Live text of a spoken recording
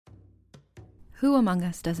Who among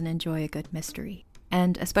us doesn't enjoy a good mystery?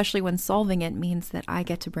 And especially when solving it means that I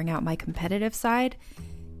get to bring out my competitive side,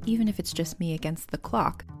 even if it's just me against the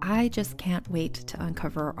clock. I just can't wait to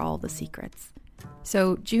uncover all the secrets.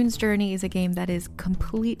 So June's Journey is a game that is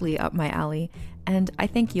completely up my alley, and I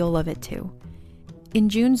think you'll love it too. In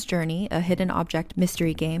June's Journey, a hidden object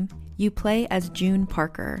mystery game, you play as June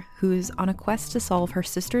Parker, who's on a quest to solve her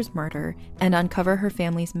sister's murder and uncover her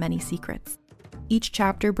family's many secrets. Each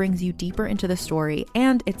chapter brings you deeper into the story,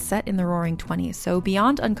 and it's set in the Roaring '20s, so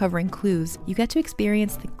beyond uncovering clues, you get to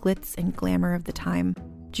experience the glitz and glamour of the time.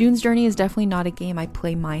 June's Journey is definitely not a game I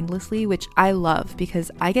play mindlessly, which I love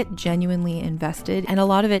because I get genuinely invested, and a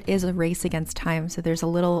lot of it is a race against time, so there's a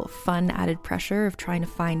little fun added pressure of trying to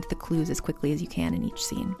find the clues as quickly as you can in each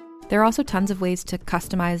scene. There are also tons of ways to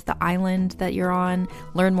customize the island that you're on,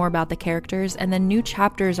 learn more about the characters, and then new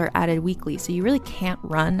chapters are added weekly, so you really can't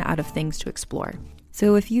run out of things to explore.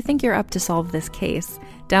 So if you think you're up to solve this case,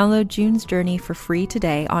 download June's Journey for free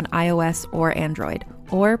today on iOS or Android,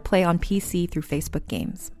 or play on PC through Facebook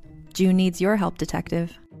Games. June needs your help,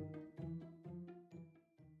 detective.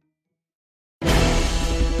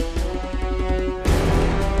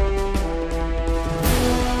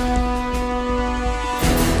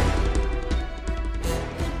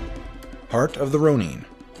 Heart of the Ronin,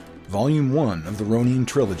 Volume 1 of the Ronin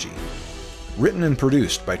Trilogy. Written and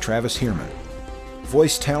produced by Travis Hierman.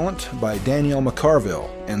 Voice talent by Danielle McCarville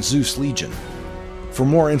and Zeus Legion. For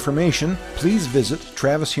more information, please visit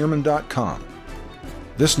TravisHierman.com.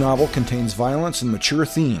 This novel contains violence and mature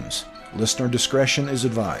themes. Listener discretion is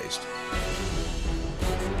advised.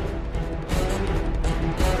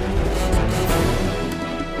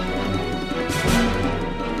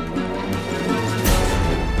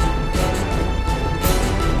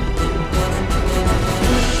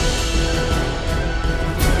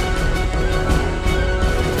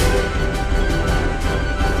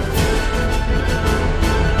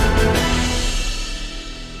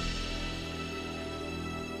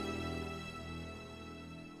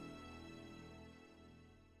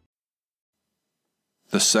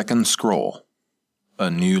 The Second Scroll,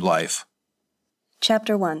 A New Life.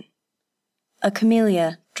 Chapter 1. A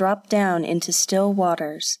camellia dropped down into still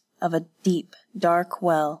waters of a deep, dark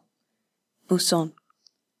well. Buson.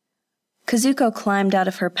 Kazuko climbed out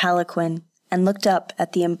of her palanquin and looked up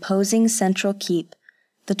at the imposing central keep,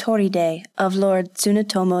 the Toride of Lord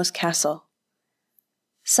Tsunetomo's castle.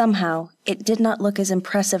 Somehow, it did not look as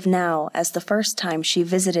impressive now as the first time she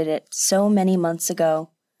visited it so many months ago.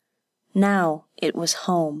 Now it was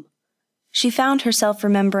home. She found herself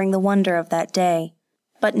remembering the wonder of that day,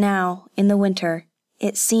 but now, in the winter,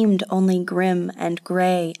 it seemed only grim and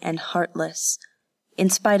gray and heartless, in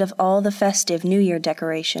spite of all the festive New Year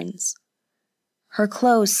decorations. Her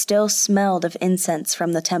clothes still smelled of incense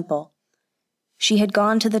from the temple. She had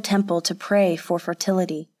gone to the temple to pray for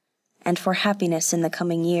fertility and for happiness in the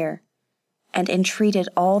coming year, and entreated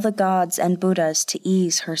all the gods and Buddhas to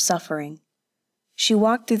ease her suffering. She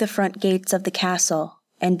walked through the front gates of the castle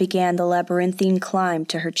and began the labyrinthine climb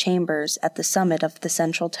to her chambers at the summit of the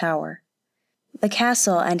central tower. The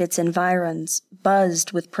castle and its environs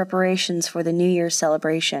buzzed with preparations for the New Year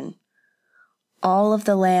celebration. All of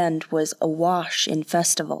the land was awash in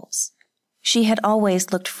festivals. She had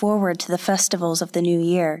always looked forward to the festivals of the New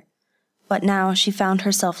Year, but now she found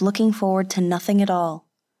herself looking forward to nothing at all.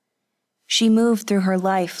 She moved through her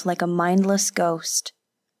life like a mindless ghost.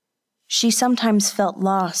 She sometimes felt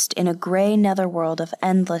lost in a gray netherworld of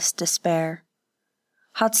endless despair.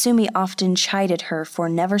 Hatsumi often chided her for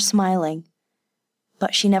never smiling,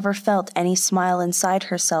 but she never felt any smile inside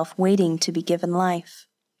herself waiting to be given life.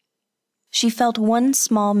 She felt one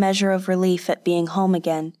small measure of relief at being home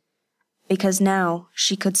again, because now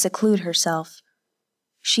she could seclude herself.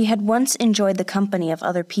 She had once enjoyed the company of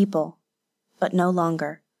other people, but no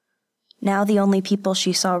longer. Now the only people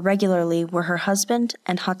she saw regularly were her husband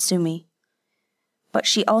and Hatsumi. But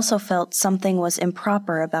she also felt something was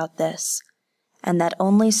improper about this, and that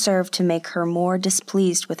only served to make her more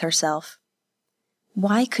displeased with herself.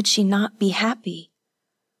 Why could she not be happy?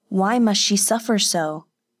 Why must she suffer so?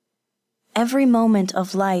 Every moment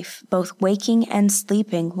of life, both waking and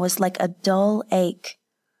sleeping, was like a dull ache.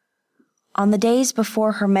 On the days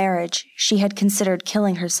before her marriage, she had considered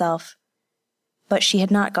killing herself, but she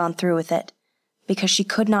had not gone through with it, because she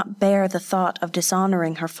could not bear the thought of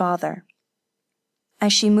dishonoring her father.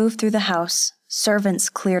 As she moved through the house, servants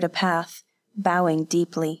cleared a path, bowing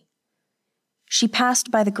deeply. She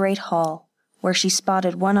passed by the great hall, where she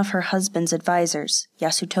spotted one of her husband's advisors,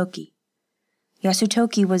 Yasutoki.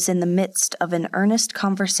 Yasutoki was in the midst of an earnest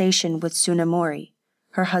conversation with Tsunemori,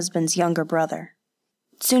 her husband's younger brother.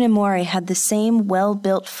 Tsunemori had the same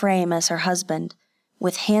well-built frame as her husband,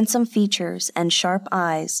 with handsome features and sharp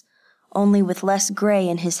eyes, only with less gray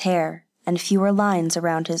in his hair and fewer lines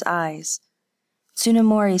around his eyes.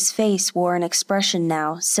 Tsunemori's face wore an expression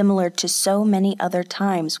now similar to so many other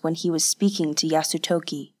times when he was speaking to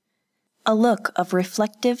Yasutoki, a look of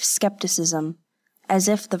reflective skepticism, as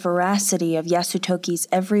if the veracity of Yasutoki's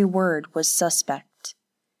every word was suspect.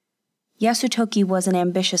 Yasutoki was an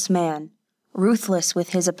ambitious man, ruthless with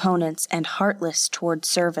his opponents and heartless toward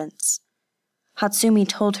servants. Hatsumi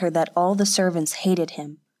told her that all the servants hated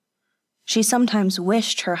him. She sometimes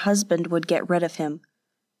wished her husband would get rid of him,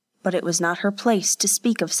 but it was not her place to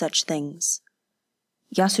speak of such things.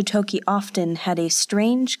 Yasutoki often had a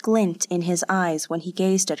strange glint in his eyes when he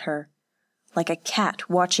gazed at her, like a cat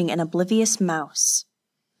watching an oblivious mouse.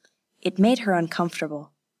 It made her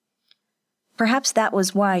uncomfortable. Perhaps that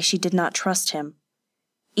was why she did not trust him.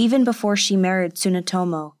 Even before she married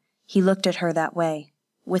Tsunetomo, he looked at her that way,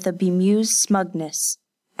 with a bemused smugness,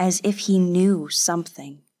 as if he knew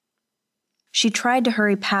something. She tried to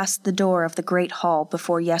hurry past the door of the great hall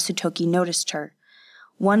before Yasutoki noticed her,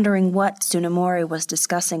 wondering what Tsunemori was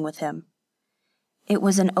discussing with him. It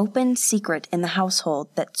was an open secret in the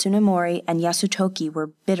household that Tsunemori and Yasutoki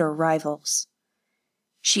were bitter rivals.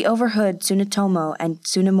 She overheard Tsunetomo and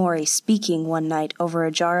Tsunemori speaking one night over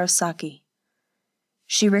a jar of sake.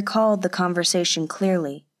 She recalled the conversation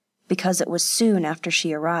clearly, because it was soon after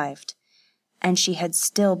she arrived, and she had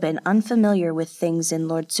still been unfamiliar with things in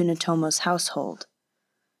Lord Tsunetomo's household.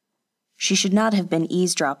 She should not have been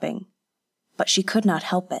eavesdropping, but she could not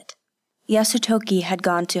help it. Yasutoki had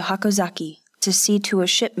gone to Hakozaki to see to a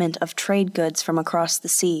shipment of trade goods from across the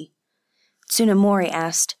sea. Tsunemori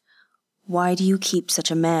asked, "Why do you keep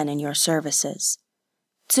such a man in your services?"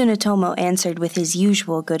 Tsunetomo answered with his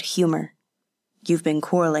usual good humor, "You've been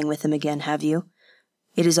quarreling with him again, have you?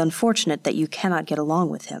 It is unfortunate that you cannot get along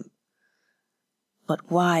with him." "But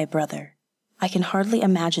why, brother? I can hardly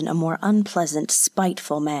imagine a more unpleasant,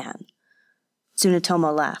 spiteful man."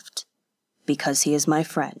 Tsunetomo laughed. "Because he is my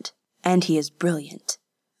friend, and he is brilliant,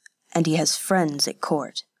 and he has friends at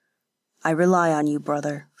court. I rely on you,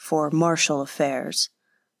 brother, for martial affairs.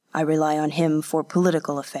 I rely on him for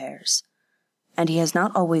political affairs, and he has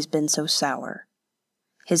not always been so sour.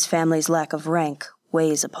 His family's lack of rank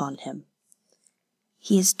weighs upon him.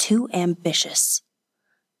 He is too ambitious.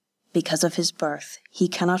 Because of his birth, he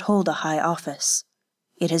cannot hold a high office.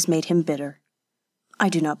 It has made him bitter. I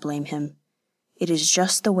do not blame him. It is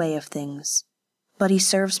just the way of things. But he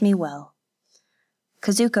serves me well."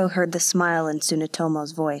 Kazuko heard the smile in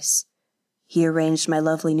Tsunetomo's voice. "He arranged my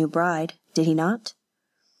lovely new bride, did he not?"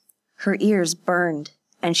 Her ears burned,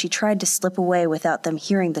 and she tried to slip away without them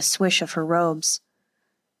hearing the swish of her robes.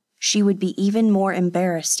 She would be even more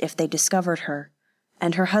embarrassed if they discovered her,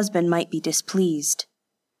 and her husband might be displeased.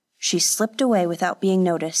 She slipped away without being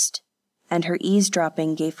noticed, and her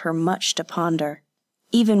eavesdropping gave her much to ponder.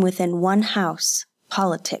 Even within one house,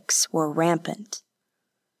 politics were rampant.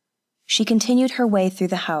 She continued her way through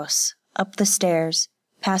the house, up the stairs,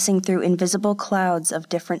 passing through invisible clouds of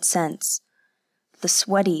different scents, the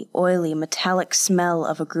sweaty, oily, metallic smell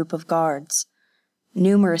of a group of guards,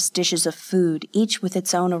 numerous dishes of food, each with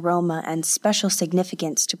its own aroma and special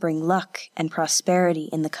significance to bring luck and prosperity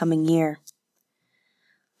in the coming year.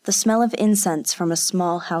 The smell of incense from a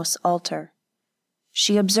small house altar.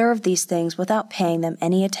 She observed these things without paying them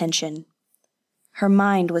any attention. Her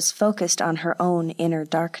mind was focused on her own inner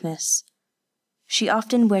darkness. She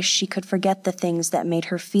often wished she could forget the things that made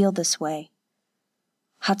her feel this way.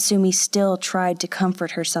 Hatsumi still tried to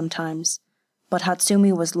comfort her sometimes, but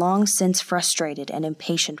Hatsumi was long since frustrated and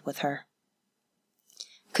impatient with her.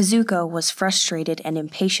 Kazuko was frustrated and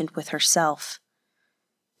impatient with herself.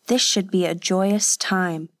 This should be a joyous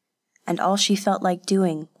time, and all she felt like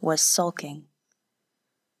doing was sulking.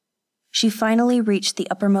 She finally reached the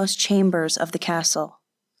uppermost chambers of the castle,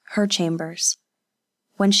 her chambers.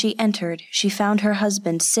 When she entered, she found her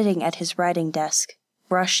husband sitting at his writing desk,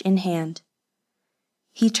 brush in hand.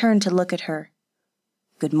 He turned to look at her.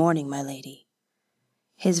 "Good morning, my lady."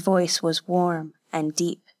 His voice was warm and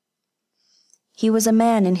deep. He was a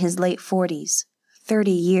man in his late 40s,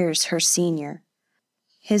 30 years her senior.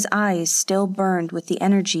 His eyes still burned with the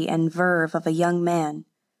energy and verve of a young man,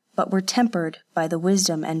 but were tempered by the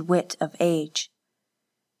wisdom and wit of age.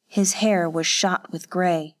 His hair was shot with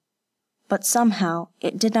gray, but somehow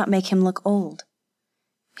it did not make him look old.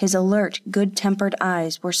 His alert, good-tempered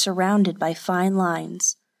eyes were surrounded by fine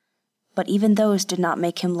lines, but even those did not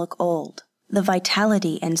make him look old. The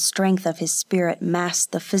vitality and strength of his spirit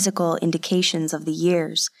masked the physical indications of the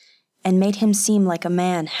years and made him seem like a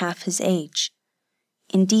man half his age.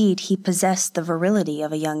 Indeed, he possessed the virility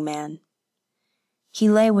of a young man. He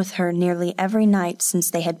lay with her nearly every night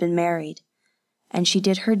since they had been married, and she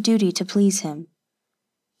did her duty to please him.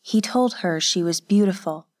 He told her she was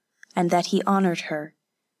beautiful and that he honored her,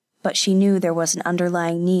 but she knew there was an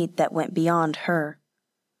underlying need that went beyond her.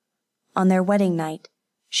 On their wedding night,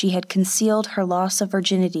 she had concealed her loss of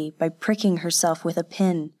virginity by pricking herself with a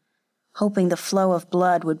pin, hoping the flow of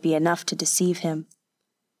blood would be enough to deceive him.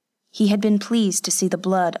 He had been pleased to see the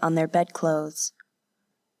blood on their bedclothes.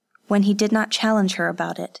 When he did not challenge her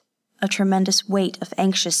about it, a tremendous weight of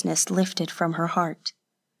anxiousness lifted from her heart.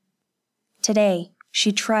 Today,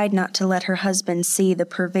 she tried not to let her husband see the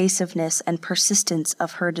pervasiveness and persistence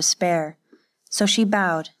of her despair, so she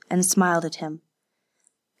bowed and smiled at him.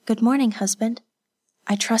 "Good morning, husband.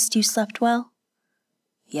 I trust you slept well?"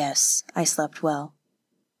 "Yes, I slept well.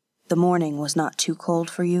 The morning was not too cold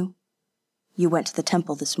for you? You went to the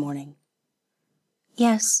temple this morning."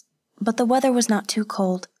 "Yes, but the weather was not too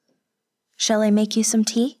cold. Shall I make you some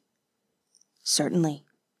tea?" "Certainly.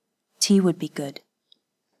 Tea would be good."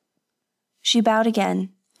 She bowed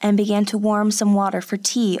again and began to warm some water for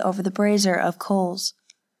tea over the brazier of coals.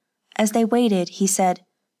 As they waited, he said,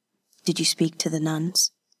 "Did you speak to the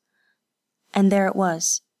nuns?" And there it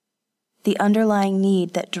was, the underlying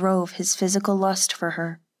need that drove his physical lust for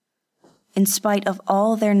her. In spite of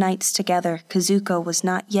all their nights together, Kazuko was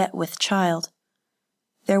not yet with child.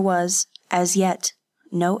 There was, as yet,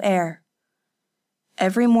 no heir.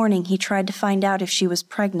 Every morning he tried to find out if she was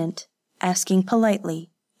pregnant, asking politely,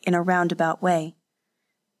 in a roundabout way.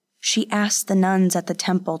 She asked the nuns at the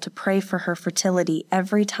temple to pray for her fertility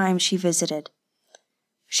every time she visited.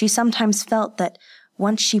 She sometimes felt that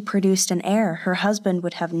once she produced an heir, her husband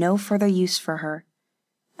would have no further use for her,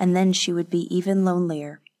 and then she would be even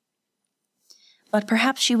lonelier. But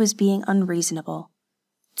perhaps she was being unreasonable.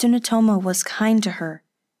 Tsunotomo was kind to her,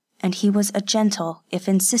 and he was a gentle, if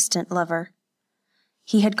insistent, lover.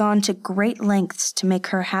 He had gone to great lengths to make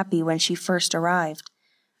her happy when she first arrived,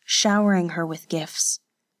 showering her with gifts.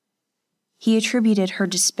 He attributed her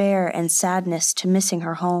despair and sadness to missing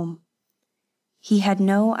her home. He had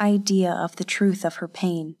no idea of the truth of her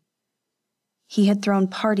pain. He had thrown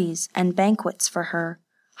parties and banquets for her,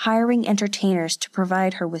 hiring entertainers to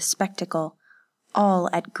provide her with spectacle, all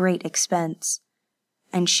at great expense,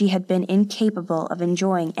 and she had been incapable of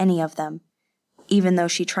enjoying any of them, even though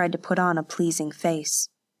she tried to put on a pleasing face.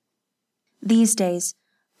 These days,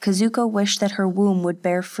 Kazuko wished that her womb would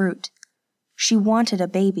bear fruit. She wanted a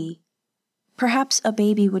baby. Perhaps a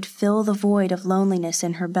baby would fill the void of loneliness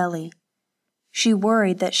in her belly. She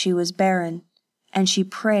worried that she was barren, and she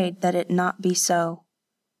prayed that it not be so.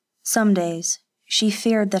 Some days, she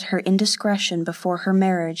feared that her indiscretion before her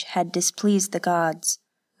marriage had displeased the gods,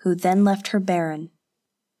 who then left her barren.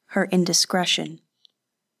 Her indiscretion.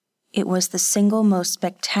 It was the single most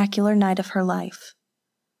spectacular night of her life.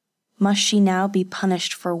 Must she now be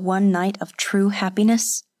punished for one night of true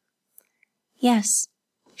happiness? "Yes,"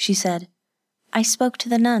 she said. "I spoke to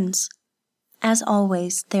the nuns. As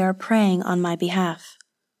always, they are praying on my behalf."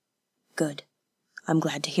 "Good. I'm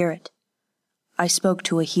glad to hear it. I spoke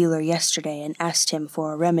to a healer yesterday and asked him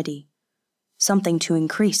for a remedy, something to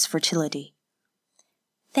increase fertility."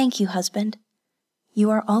 "Thank you, husband. You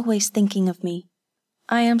are always thinking of me.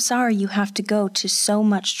 I am sorry you have to go to so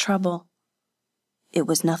much trouble." "It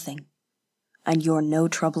was nothing. And you're no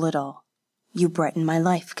trouble at all. You brighten my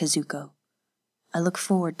life, Kazuko. I look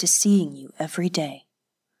forward to seeing you every day."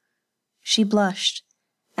 She blushed,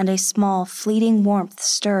 and a small, fleeting warmth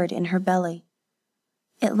stirred in her belly.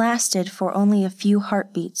 It lasted for only a few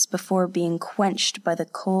heartbeats before being quenched by the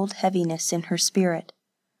cold heaviness in her spirit.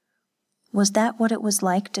 Was that what it was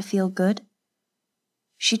like to feel good?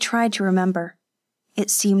 She tried to remember.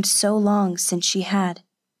 It seemed so long since she had.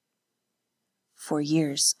 "For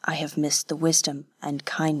years I have missed the wisdom and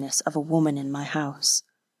kindness of a woman in my house.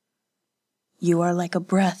 You are like a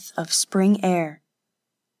breath of spring air,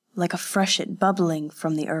 like a freshet bubbling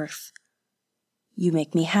from the earth. You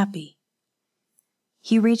make me happy."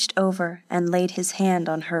 He reached over and laid his hand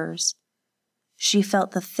on hers. She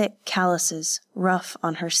felt the thick calluses rough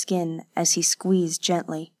on her skin as he squeezed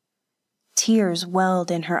gently. Tears welled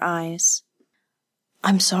in her eyes.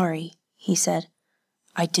 "I'm sorry," he said.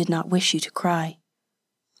 "I did not wish you to cry.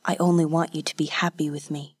 I only want you to be happy with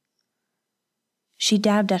me." She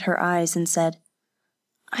dabbed at her eyes and said,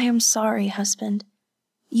 "I am sorry, husband.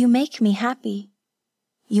 You make me happy.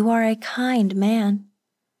 You are a kind man."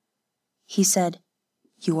 He said,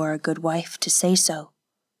 "You are a good wife to say so,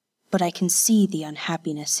 but I can see the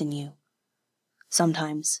unhappiness in you.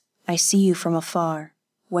 Sometimes I see you from afar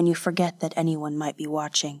when you forget that anyone might be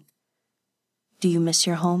watching. Do you miss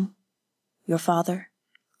your home? Your father?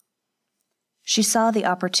 She saw the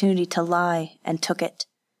opportunity to lie and took it.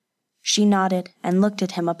 She nodded and looked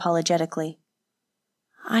at him apologetically.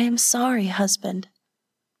 I am sorry, husband.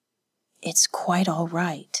 It's quite all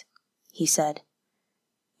right, he said.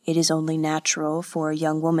 It is only natural for a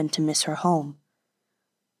young woman to miss her home.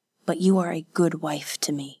 But you are a good wife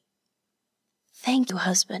to me. Thank you,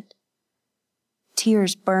 husband.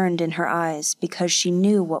 Tears burned in her eyes because she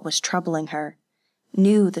knew what was troubling her,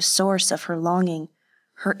 knew the source of her longing,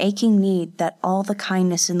 her aching need that all the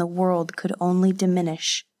kindness in the world could only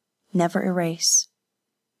diminish, never erase.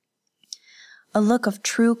 A look of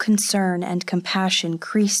true concern and compassion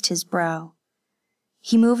creased his brow.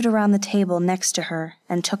 He moved around the table next to her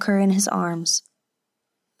and took her in his arms.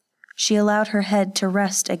 She allowed her head to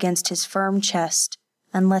rest against his firm chest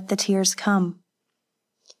and let the tears come.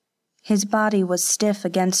 His body was stiff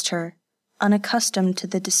against her, unaccustomed to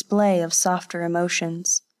the display of softer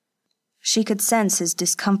emotions. She could sense his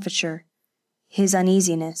discomfiture, his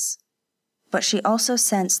uneasiness, but she also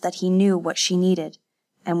sensed that he knew what she needed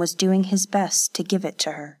and was doing his best to give it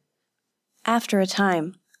to her. After a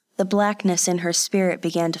time, the blackness in her spirit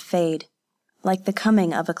began to fade, like the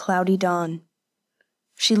coming of a cloudy dawn.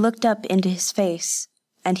 She looked up into his face,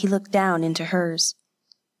 and he looked down into hers.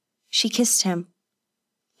 She kissed him.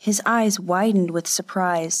 His eyes widened with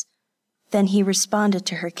surprise, then he responded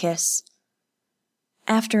to her kiss.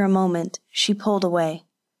 After a moment, she pulled away.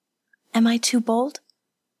 Am I too bold?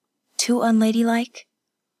 Too unladylike?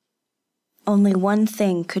 Only one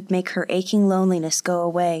thing could make her aching loneliness go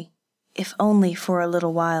away, if only for a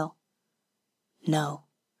little while. No.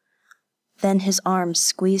 Then his arms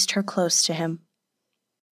squeezed her close to him.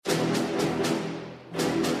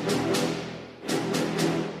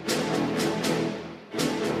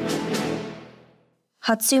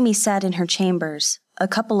 Hatsumi sat in her chambers, a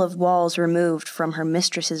couple of walls removed from her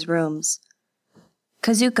mistress's rooms.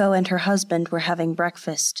 Kazuko and her husband were having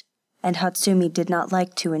breakfast, and Hatsumi did not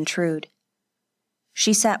like to intrude.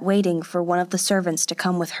 She sat waiting for one of the servants to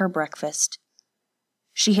come with her breakfast.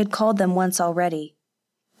 She had called them once already,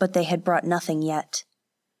 but they had brought nothing yet.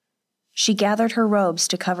 She gathered her robes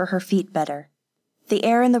to cover her feet better. The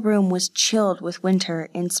air in the room was chilled with winter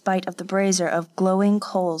in spite of the brazier of glowing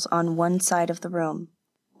coals on one side of the room.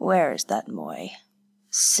 Where is that Moi?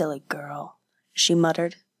 Silly girl, she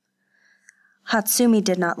muttered. Hatsumi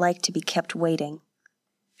did not like to be kept waiting.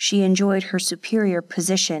 She enjoyed her superior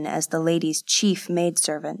position as the lady's chief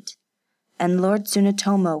maidservant, and Lord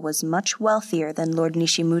Tsunetomo was much wealthier than Lord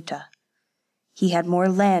Nishimuta. He had more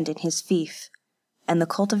land in his fief, and the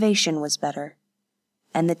cultivation was better,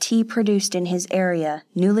 and the tea produced in his area,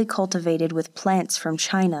 newly cultivated with plants from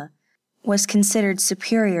China, was considered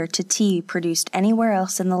superior to tea produced anywhere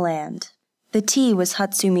else in the land. The tea was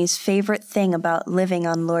Hatsumi's favorite thing about living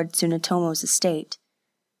on Lord Tsunetomo's estate.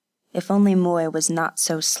 If only Moi was not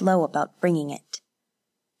so slow about bringing it.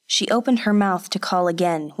 She opened her mouth to call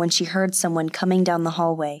again when she heard someone coming down the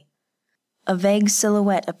hallway. A vague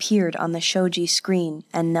silhouette appeared on the shoji screen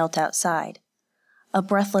and knelt outside. A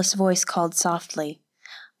breathless voice called softly,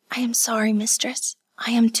 I am sorry, mistress.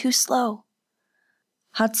 I am too slow.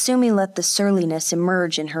 Hatsumi let the surliness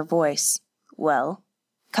emerge in her voice. Well,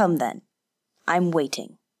 come then. I'm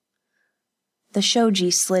waiting. The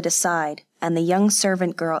shoji slid aside, and the young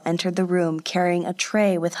servant girl entered the room carrying a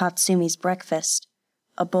tray with Hatsumi's breakfast,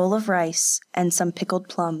 a bowl of rice, and some pickled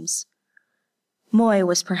plums. Moi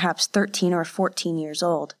was perhaps 13 or 14 years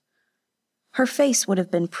old. Her face would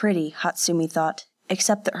have been pretty, Hatsumi thought,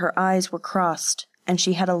 except that her eyes were crossed, and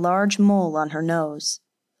she had a large mole on her nose.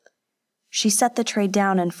 She set the tray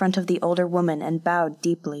down in front of the older woman and bowed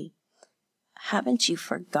deeply. Haven't you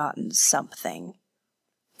forgotten something?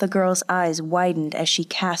 The girl's eyes widened as she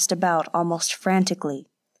cast about almost frantically.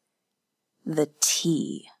 The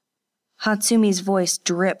tea. Hatsumi's voice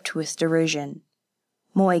dripped with derision.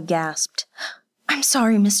 Moi gasped. I'm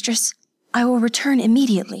sorry, mistress. I will return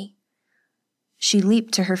immediately. She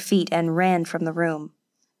leaped to her feet and ran from the room.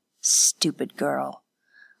 Stupid girl,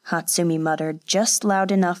 Hatsumi muttered, just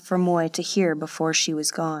loud enough for Moi to hear before she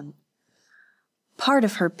was gone. Part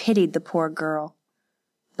of her pitied the poor girl,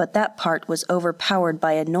 but that part was overpowered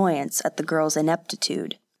by annoyance at the girl's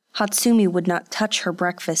ineptitude. Hatsumi would not touch her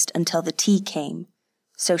breakfast until the tea came,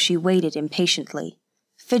 so she waited impatiently,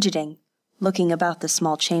 fidgeting, looking about the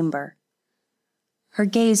small chamber. Her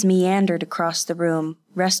gaze meandered across the room,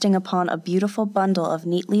 resting upon a beautiful bundle of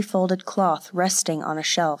neatly folded cloth resting on a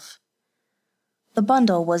shelf. The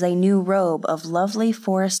bundle was a new robe of lovely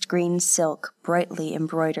forest green silk, brightly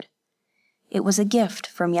embroidered. It was a gift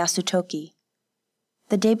from Yasutoki.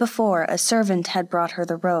 The day before, a servant had brought her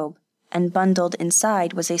the robe, and bundled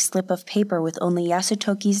inside was a slip of paper with only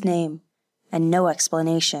Yasutoki's name and no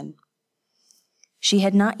explanation. She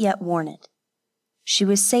had not yet worn it. She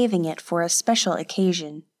was saving it for a special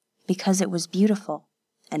occasion because it was beautiful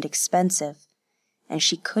and expensive, and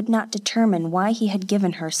she could not determine why he had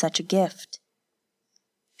given her such a gift.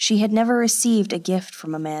 She had never received a gift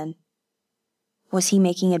from a man. Was he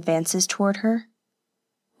making advances toward her?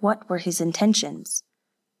 What were his intentions?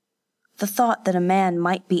 The thought that a man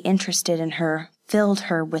might be interested in her filled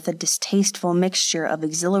her with a distasteful mixture of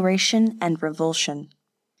exhilaration and revulsion.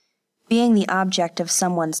 Being the object of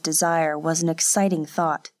someone's desire was an exciting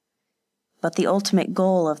thought, but the ultimate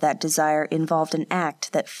goal of that desire involved an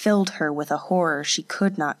act that filled her with a horror she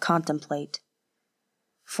could not contemplate.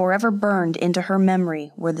 Forever burned into her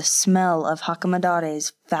memory were the smell of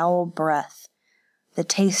Hakamadare's foul breath, the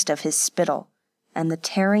taste of his spittle, and the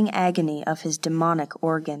tearing agony of his demonic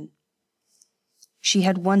organ. She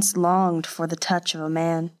had once longed for the touch of a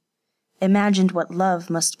man, imagined what love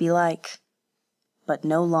must be like, but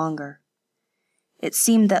no longer. It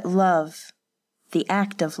seemed that love, the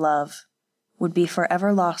act of love, would be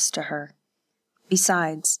forever lost to her.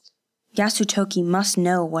 Besides, Yasutoki must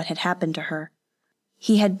know what had happened to her.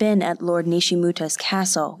 He had been at Lord Nishimuta's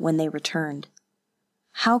castle when they returned.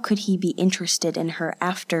 How could he be interested in her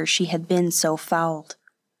after she had been so fouled?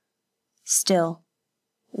 Still,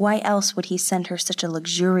 why else would he send her such a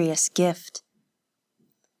luxurious gift?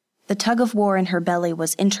 The tug-of-war in her belly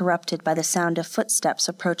was interrupted by the sound of footsteps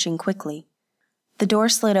approaching quickly. The door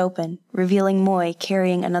slid open, revealing Moi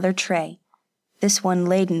carrying another tray, this one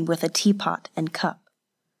laden with a teapot and cup.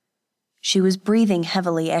 She was breathing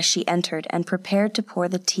heavily as she entered and prepared to pour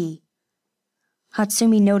the tea.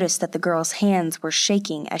 Hatsumi noticed that the girl's hands were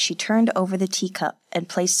shaking as she turned over the teacup and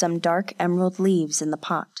placed some dark emerald leaves in the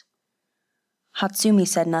pot. Hatsumi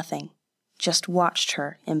said nothing, just watched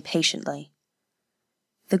her impatiently.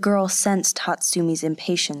 The girl sensed Hatsumi's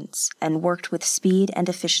impatience and worked with speed and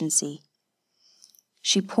efficiency.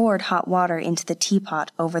 She poured hot water into the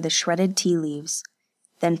teapot over the shredded tea leaves,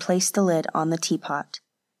 then placed the lid on the teapot,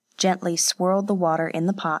 gently swirled the water in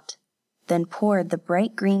the pot, then poured the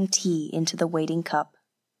bright green tea into the waiting cup.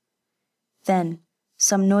 Then,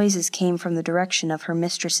 some noises came from the direction of her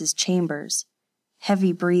mistress's chambers,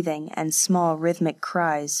 heavy breathing and small rhythmic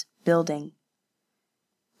cries building.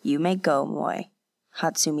 "You may go, Moi,"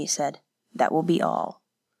 Hatsumi said. "That will be all."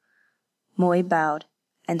 Moi bowed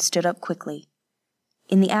and stood up quickly.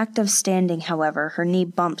 In the act of standing, however, her knee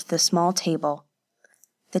bumped the small table.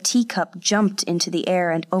 The teacup jumped into the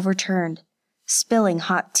air and overturned, spilling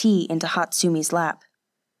hot tea into Hatsumi's lap.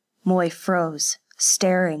 Moi froze,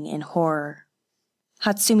 staring in horror.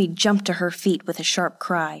 Hatsumi jumped to her feet with a sharp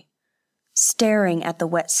cry, staring at the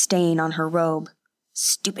wet stain on her robe.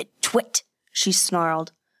 "Stupid twit!" she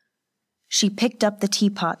snarled. She picked up the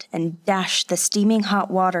teapot and dashed the steaming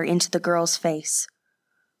hot water into the girl's face.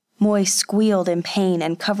 Moi squealed in pain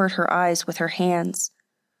and covered her eyes with her hands.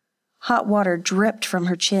 Hot water dripped from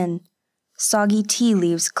her chin. Soggy tea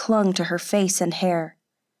leaves clung to her face and hair.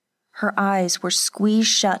 Her eyes were squeezed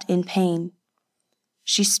shut in pain.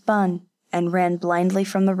 She spun and ran blindly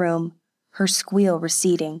from the room, her squeal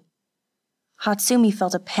receding. Hatsumi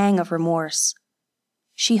felt a pang of remorse.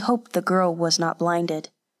 She hoped the girl was not blinded.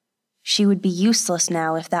 She would be useless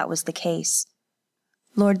now if that was the case.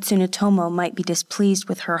 Lord Tsunetomo might be displeased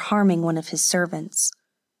with her harming one of his servants.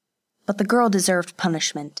 But the girl deserved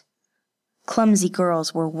punishment. Clumsy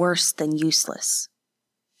girls were worse than useless.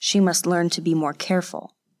 She must learn to be more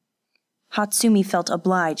careful. Hatsumi felt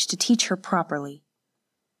obliged to teach her properly.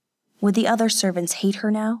 Would the other servants hate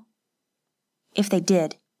her now? If they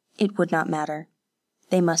did, it would not matter.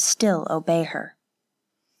 They must still obey her.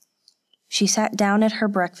 She sat down at her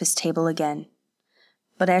breakfast table again,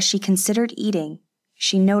 but as she considered eating,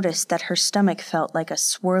 she noticed that her stomach felt like a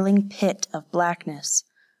swirling pit of blackness,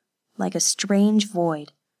 like a strange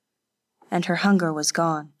void, and her hunger was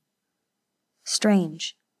gone.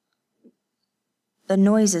 Strange. The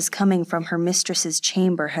noises coming from her mistress's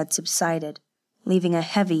chamber had subsided, leaving a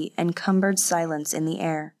heavy, encumbered silence in the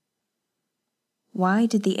air. Why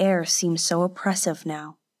did the air seem so oppressive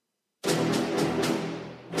now?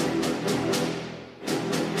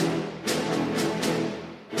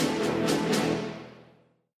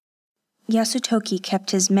 Yasutoki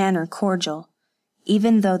kept his manner cordial,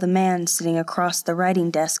 even though the man sitting across the writing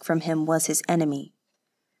desk from him was his enemy.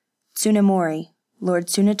 Tsunemori, Lord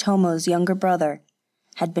Tsunetomo's younger brother,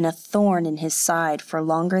 had been a thorn in his side for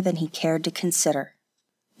longer than he cared to consider.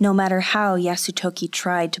 No matter how Yasutoki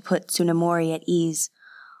tried to put Tsunemori at ease,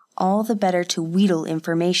 all the better to wheedle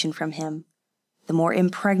information from him, the more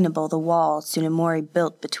impregnable the wall Tsunemori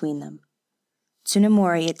built between them.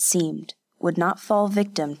 Tsunemori, it seemed, would not fall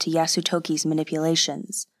victim to Yasutoki's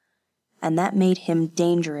manipulations, and that made him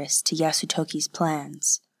dangerous to Yasutoki's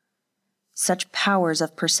plans. Such powers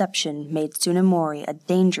of perception made Tsunemori a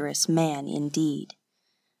dangerous man indeed.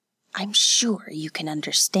 "I'm sure you can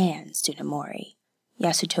understand, Tsunemori,"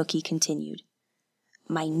 Yasutoki continued,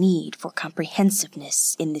 "my need for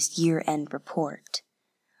comprehensiveness in this year-end report.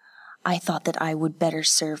 I thought that I would better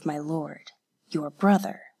serve my lord, your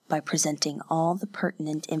brother, by presenting all the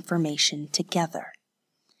pertinent information together.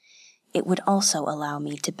 It would also allow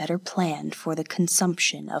me to better plan for the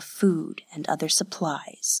consumption of food and other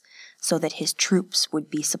supplies, so that his troops would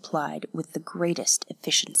be supplied with the greatest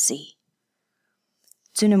efficiency."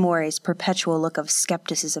 Tsunemori's perpetual look of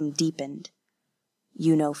skepticism deepened.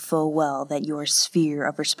 "You know full well that your sphere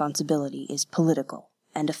of responsibility is political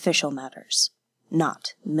and official matters,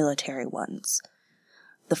 not military ones.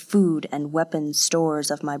 The food and weapons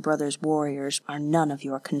stores of my brother's warriors are none of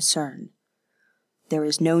your concern. There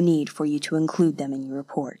is no need for you to include them in your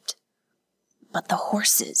report." "But the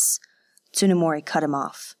horses," Tsunemori cut him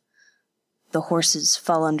off. "The horses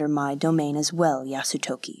fall under my domain as well,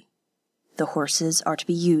 Yasutoki. The horses are to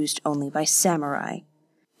be used only by samurai.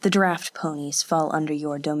 The draft ponies fall under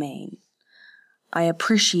your domain. I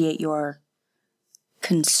appreciate your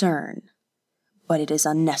concern, but it is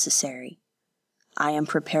unnecessary. I am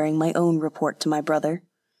preparing my own report to my brother.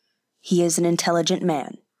 He is an intelligent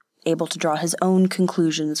man, able to draw his own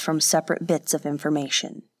conclusions from separate bits of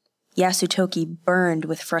information." Yasutoki burned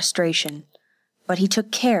with frustration, but he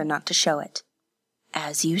took care not to show it.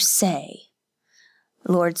 "As you say,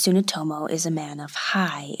 Lord Tsunetomo is a man of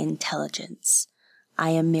high intelligence. I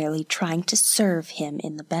am merely trying to serve him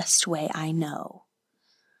in the best way I know."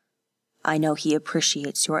 "I know he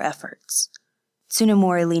appreciates your efforts."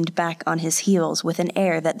 Tsunemori leaned back on his heels with an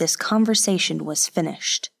air that this conversation was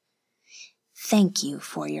finished. "Thank you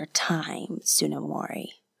for your time,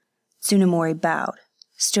 Tsunemori." Tsunemori bowed,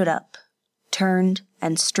 stood up, turned,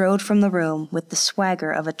 and strode from the room with the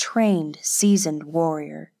swagger of a trained, seasoned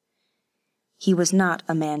warrior. He was not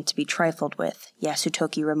a man to be trifled with,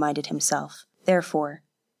 Yasutoki reminded himself. Therefore,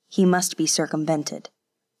 he must be circumvented.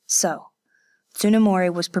 So,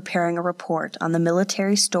 Tsunemori was preparing a report on the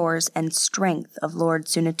military stores and strength of Lord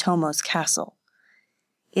Tsunetomo's castle.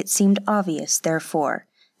 It seemed obvious, therefore,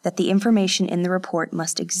 that the information in the report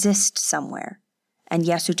must exist somewhere, and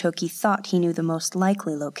Yasutoki thought he knew the most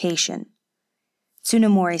likely location.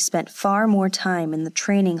 Tsunemori spent far more time in the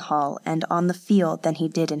training hall and on the field than he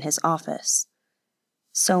did in his office.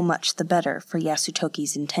 So much the better for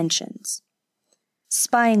Yasutoki's intentions.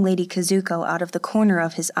 Spying Lady Kazuko out of the corner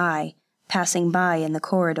of his eye, passing by in the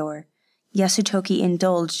corridor, Yasutoki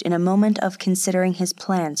indulged in a moment of considering his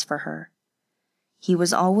plans for her. He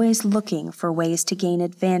was always looking for ways to gain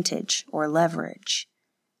advantage or leverage.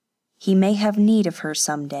 He may have need of her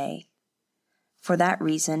some day. For that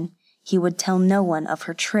reason, he would tell no one of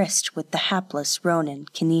her tryst with the hapless Ronin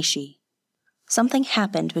Kenishi. Something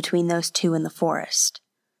happened between those two in the forest.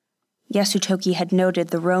 Yasutoki had noted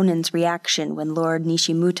the Ronin's reaction when Lord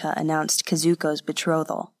Nishimuta announced Kazuko's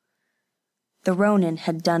betrothal. The Ronin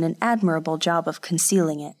had done an admirable job of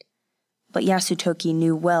concealing it, but Yasutoki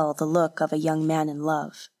knew well the look of a young man in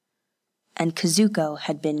love, and Kazuko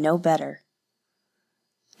had been no better.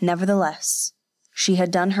 Nevertheless, she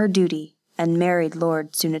had done her duty and married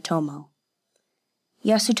Lord Tsunetomo.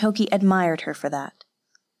 Yasutoki admired her for that.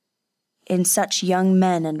 In such young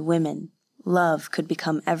men and women, love could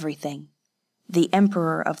become everything, the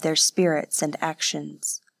emperor of their spirits and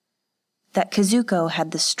actions. That Kazuko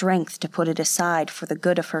had the strength to put it aside for the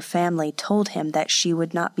good of her family told him that she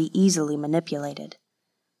would not be easily manipulated.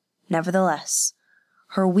 Nevertheless,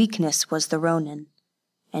 her weakness was the Ronin,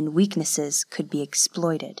 and weaknesses could be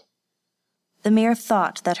exploited. The mere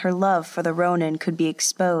thought that her love for the Ronin could be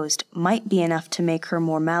exposed might be enough to make her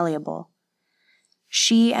more malleable.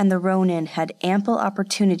 She and the Ronin had ample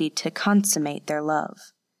opportunity to consummate their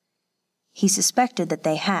love. He suspected that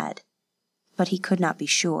they had, but he could not be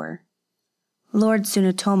sure. Lord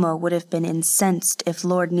Tsunetomo would have been incensed if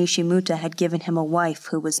Lord Nishimuta had given him a wife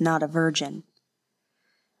who was not a virgin.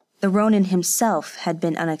 The Ronin himself had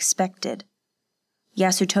been unexpected.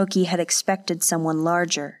 Yasutoki had expected someone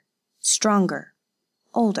larger, stronger,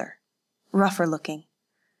 older, rougher looking.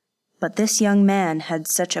 But this young man had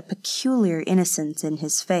such a peculiar innocence in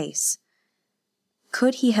his face.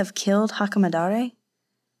 Could he have killed Hakamadare?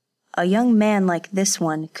 A young man like this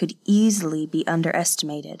one could easily be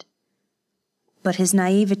underestimated. But his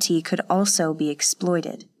naivety could also be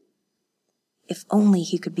exploited. If only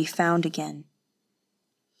he could be found again.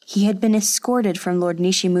 He had been escorted from Lord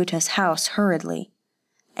Nishimuta's house hurriedly,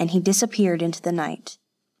 and he disappeared into the night.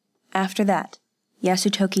 After that,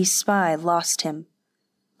 Yasutoki's spy lost him.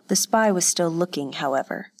 The spy was still looking,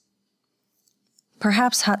 however.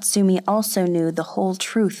 Perhaps Hatsumi also knew the whole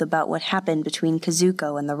truth about what happened between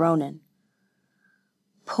Kazuko and the Ronin.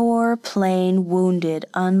 Poor, plain, wounded,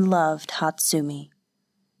 unloved Hatsumi.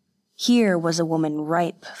 Here was a woman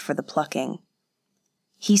ripe for the plucking.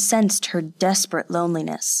 He sensed her desperate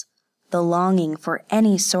loneliness, the longing for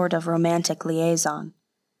any sort of romantic liaison.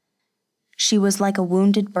 She was like a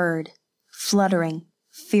wounded bird, fluttering,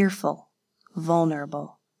 fearful,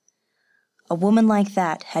 vulnerable. A woman like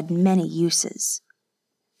that had many uses.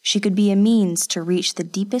 She could be a means to reach the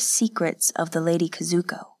deepest secrets of the Lady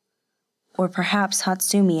Kazuko. Or perhaps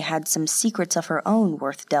Hatsumi had some secrets of her own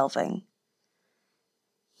worth delving.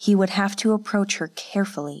 He would have to approach her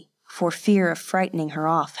carefully, for fear of frightening her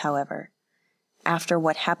off, however, after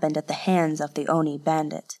what happened at the hands of the Oni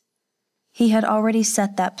bandit. He had already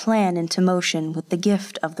set that plan into motion with the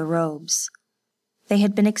gift of the robes. They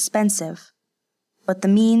had been expensive, but the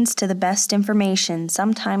means to the best information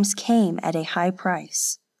sometimes came at a high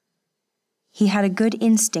price. He had a good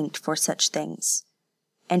instinct for such things,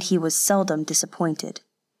 and he was seldom disappointed.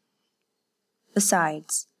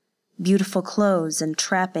 Besides, beautiful clothes and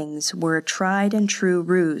trappings were a tried and true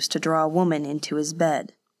ruse to draw a woman into his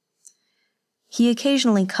bed. He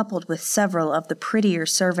occasionally coupled with several of the prettier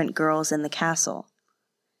servant girls in the castle.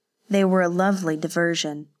 They were a lovely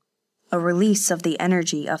diversion, a release of the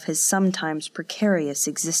energy of his sometimes precarious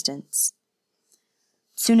existence.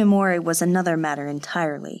 Tsunemori was another matter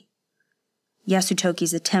entirely.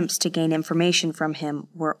 Yasutoki's attempts to gain information from him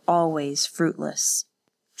were always fruitless.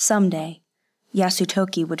 Someday,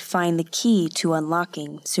 Yasutoki would find the key to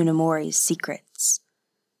unlocking Tsunemori's secrets.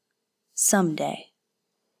 Someday.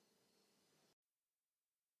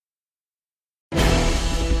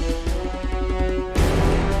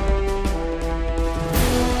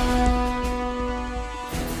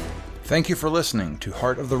 Thank you for listening to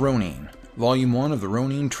Heart of the Ronin, Volume 1 of the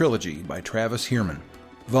Ronin Trilogy by Travis Hierman.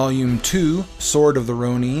 Volume 2, Sword of the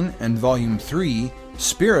Ronin, and Volume 3,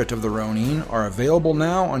 Spirit of the Ronin, are available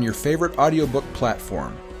now on your favorite audiobook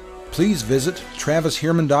platform. Please visit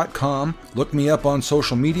TravisHierman.com, look me up on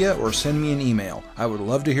social media, or send me an email. I would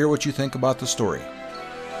love to hear what you think about the story.